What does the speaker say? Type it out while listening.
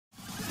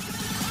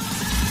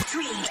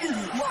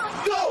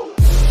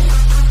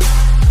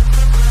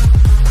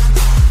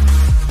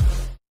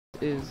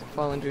guys,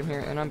 Fallen Dream here,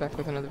 and I'm back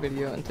with another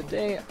video, and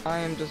today I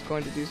am just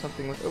going to do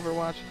something with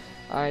Overwatch.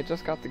 I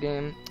just got the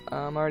game,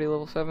 I'm already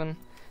level 7,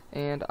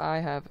 and I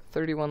have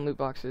 31 loot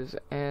boxes,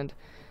 and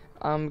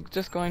I'm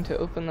just going to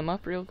open them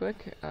up real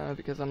quick,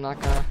 because I'm not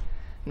gonna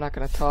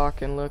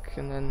talk and look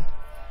and then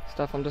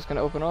stuff. I'm just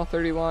gonna open all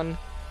 31,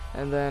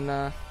 and then,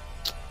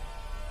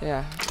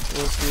 yeah,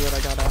 we'll see what I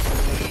got after.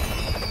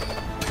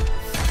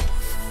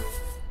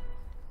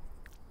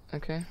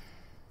 Okay.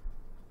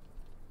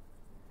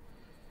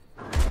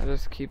 I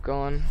just keep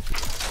going.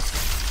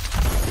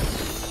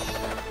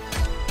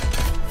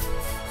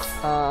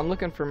 I'm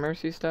looking for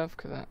Mercy stuff,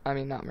 I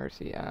mean not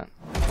Mercy,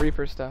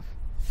 Reaper stuff,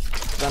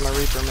 because I'm a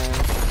Reaper main.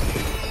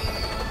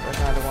 I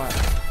kind of want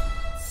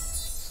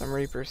some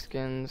Reaper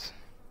skins,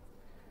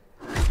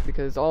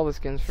 because all the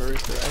skins for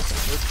Reaper I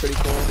think look pretty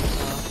cool.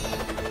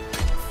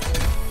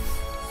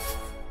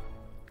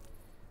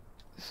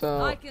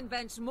 So I can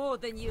bench more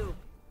than you.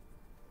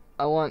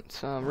 I want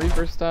some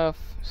Reaper stuff,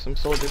 some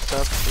Soldier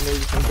stuff, and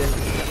maybe some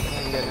Genji stuff. I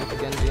can get into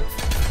Genji.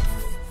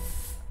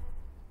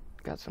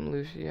 Got some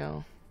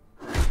Lucio.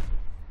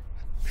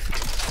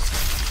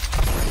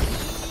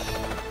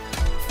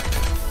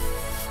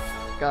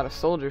 Got a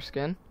Soldier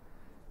skin.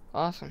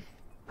 Awesome.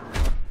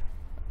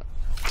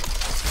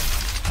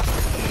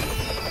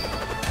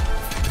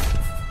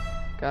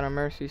 Got a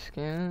Mercy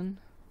skin.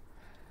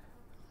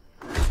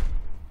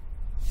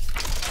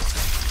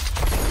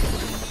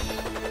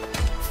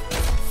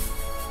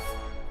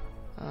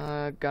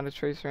 Got a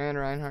Tracer and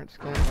Reinhardt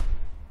skin. Ooh,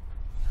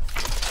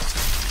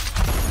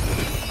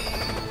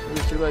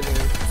 2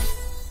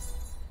 legendaries.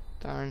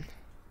 Darn.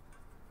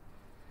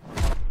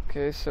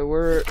 Okay, so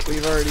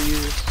we've already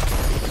used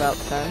about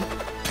 10.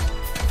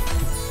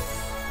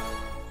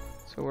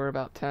 So we're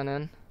about 10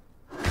 in.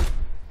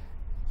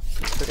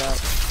 Still got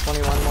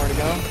 21 more to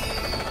go.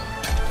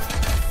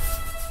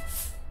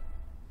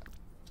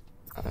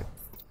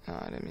 Oh,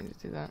 I didn't mean to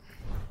do that.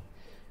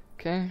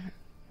 Okay,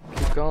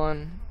 keep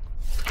going.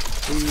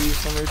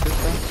 Some Reaper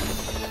stuff.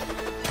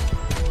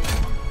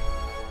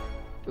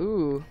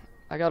 Ooh,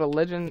 I got a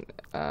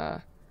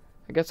I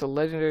guess a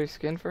legendary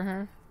skin for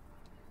her?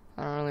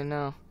 I don't really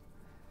know.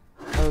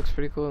 That looks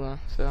pretty cool though,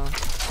 so.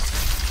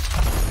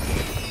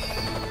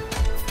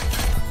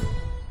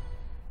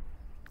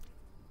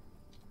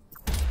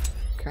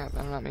 Crap,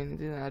 I'm not meaning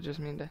to do that, I just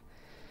mean to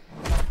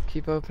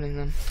keep opening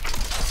them.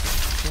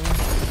 Okay.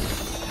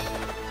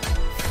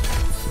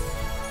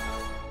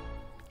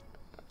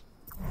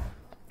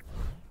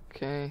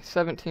 Okay,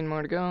 17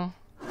 more to go.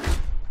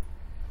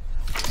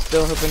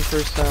 Still hoping for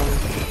some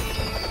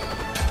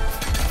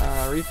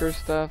Reaper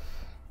stuff,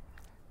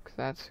 because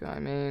that's who I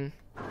main.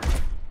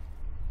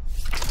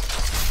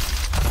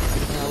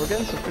 Yeah, we're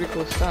getting some pretty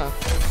cool stuff.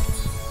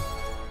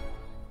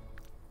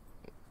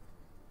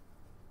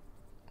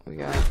 We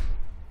got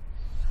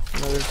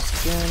another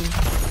skin.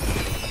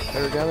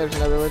 There we go, there's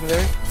another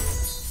legendary.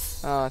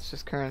 Oh, it's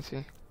just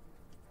currency.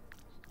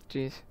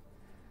 Jeez.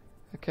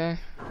 Okay.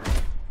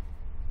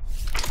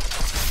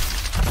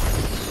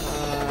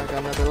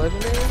 Got another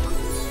legendary.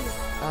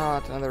 Ah,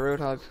 it's another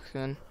Roadhog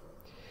skin.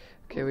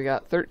 Okay, we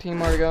got 13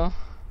 more to go.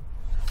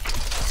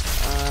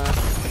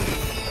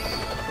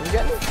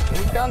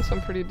 We've gotten some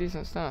pretty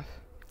decent stuff.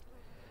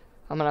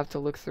 I'm gonna have to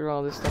look through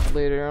all this stuff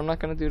later. I'm not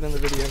gonna do it in the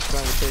video because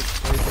that would take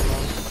way too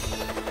long.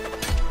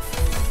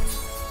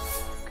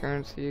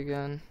 Currency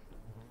again.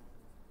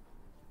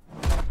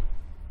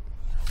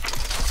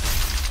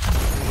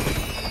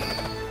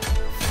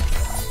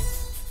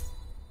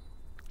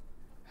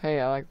 Hey,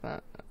 I like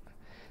that.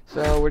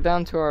 So we're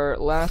down to our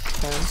last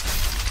 10,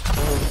 so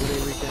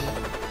hopefully we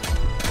can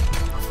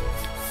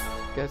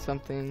get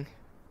something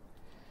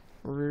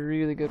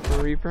really good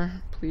for Reaper.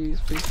 Please,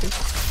 please, please.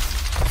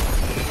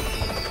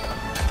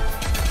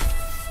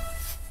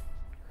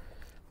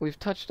 We've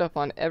touched up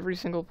on every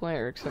single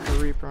player except for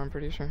Reaper, I'm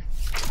pretty sure.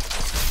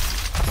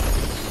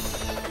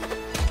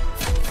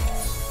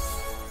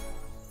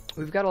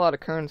 We've got a lot of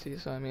currency,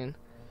 so I mean,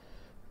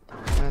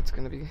 that's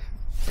gonna be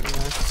pretty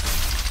nice.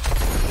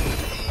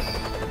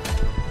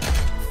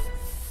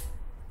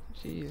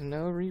 Jeez,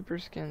 no Reaper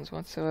skins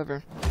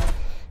whatsoever.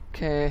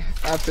 Okay,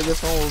 after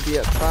this one we'll be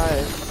at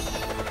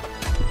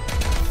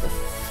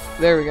 5.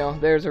 There we go,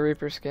 there's a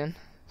Reaper skin.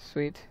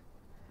 Sweet.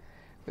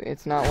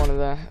 It's not one of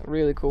the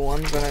really cool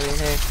ones, but I mean,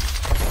 hey,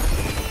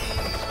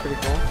 it's pretty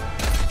cool.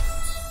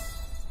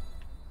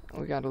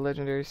 We got a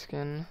legendary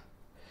skin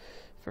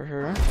for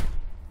her.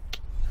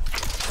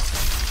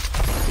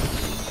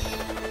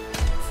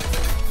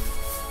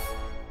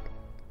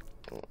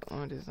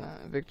 What is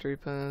that? Victory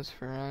pose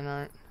for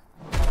Reinhardt.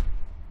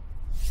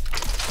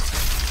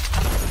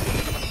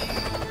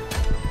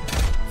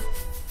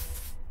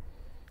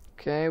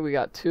 Okay, we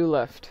got 2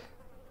 left.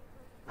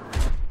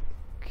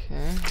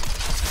 Okay.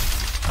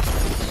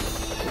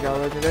 We got a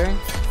legendary.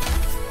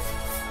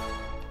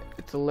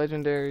 It's a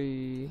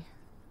legendary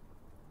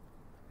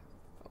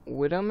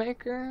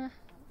Widowmaker,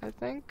 I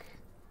think.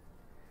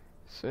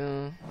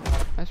 So,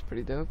 that's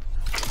pretty dope.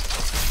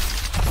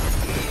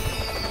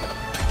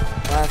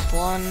 Last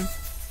one.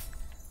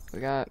 We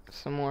got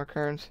some more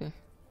currency.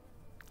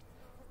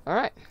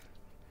 Alright.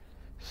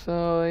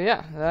 So,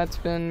 yeah, that's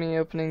been me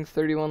opening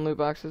 31 loot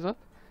boxes up.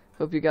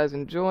 Hope you guys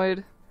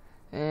enjoyed,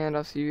 and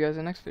I'll see you guys in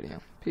the next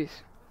video.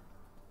 Peace.